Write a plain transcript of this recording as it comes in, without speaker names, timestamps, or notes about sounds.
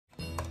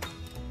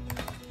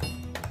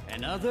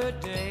Another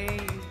day,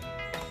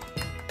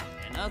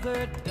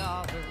 another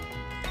dollar.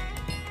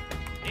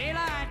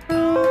 Daylight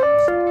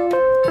comes,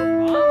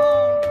 I'm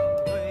on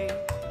the way.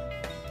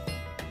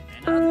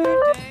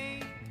 Another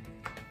day.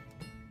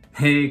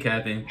 Hey,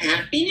 Kathy.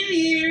 Happy New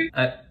Year!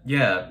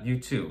 Yeah, you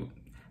too.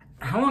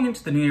 How long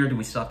into the new year do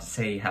we stop to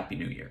say Happy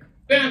New Year?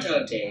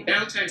 Groundhog Day.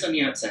 Valentine's on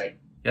the outside.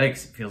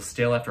 Yikes, it feels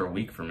stale after a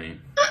week for me.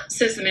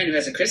 Says the man who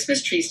has a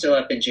Christmas tree still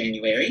up in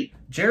January.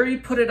 Jerry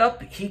put it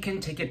up, he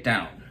can take it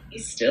down.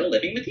 He's still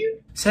living with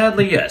you?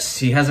 Sadly, yes.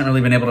 He hasn't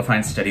really been able to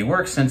find steady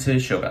work since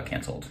his show got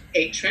canceled.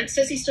 Hey, Trent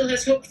says he still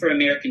has hope for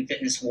American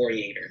Fitness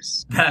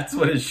Warriors. That's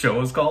what his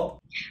show is called?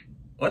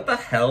 What the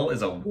hell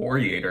is a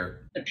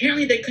warrior?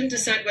 Apparently they couldn't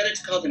decide whether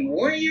to call them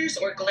warriors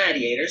or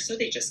gladiators, so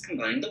they just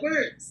combined the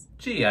words.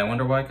 Gee, I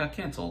wonder why it got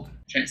canceled.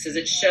 Trent says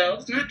it's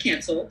shelved, not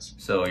canceled.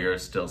 So you're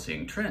still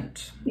seeing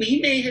Trent? We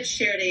may have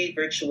shared a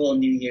virtual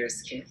New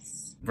Year's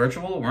kiss.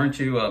 Virtual? Weren't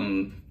you,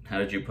 how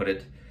did you put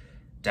it?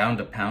 Down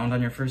to pound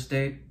on your first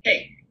date?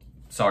 Hey.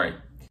 Sorry.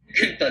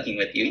 I'm fucking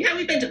with you. Yeah,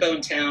 we've been to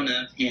Bone Town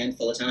a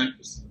handful of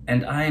times.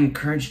 And I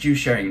encouraged you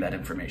sharing that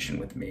information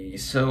with me,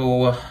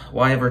 so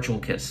why a virtual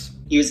kiss?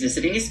 He was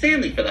visiting his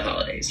family for the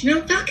holidays. You know,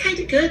 it felt kind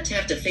of good to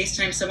have to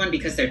FaceTime someone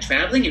because they're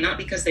traveling and not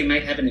because they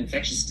might have an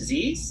infectious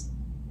disease.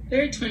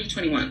 Very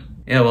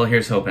 2021. Yeah, well,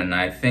 here's hoping.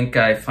 I think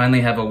I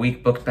finally have a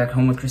week booked back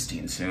home with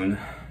Christine soon.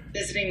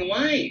 Visiting the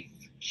wife.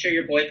 Sure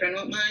your boyfriend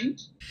won't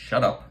mind?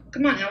 Shut up.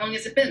 Come on, how long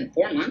has it been?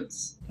 4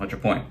 months? What's your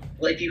point?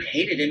 Well, if you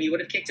hated him, you would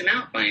have kicked him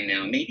out by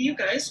now. Maybe you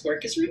guys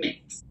work as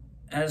roommates.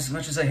 As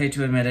much as I hate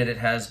to admit it, it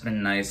has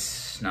been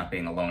nice not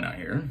being alone out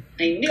here.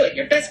 I knew it,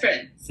 you're best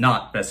friends.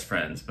 Not best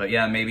friends, but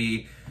yeah,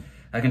 maybe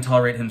I can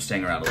tolerate him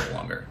staying around a little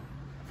longer.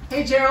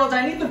 Hey Gerald,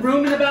 I need the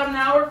room in about an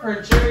hour for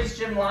Jerry's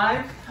Gym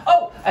Live.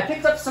 Oh, I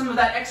picked up some of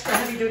that extra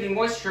heavy-duty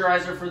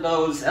moisturizer for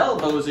those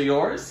elbows of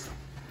yours.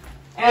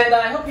 And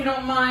I hope you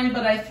don't mind,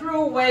 but I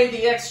threw away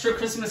the extra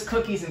Christmas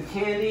cookies and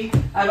candy.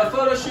 I have a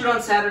photo shoot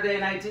on Saturday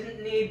and I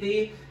didn't need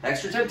the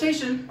extra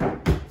temptation.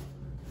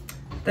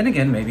 Then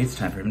again, maybe it's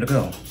time for him to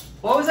go.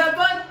 What was that,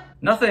 bud?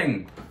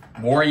 Nothing,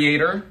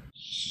 warrior.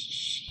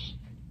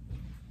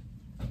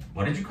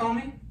 What did you call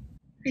me?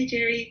 Hi,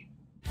 Jerry.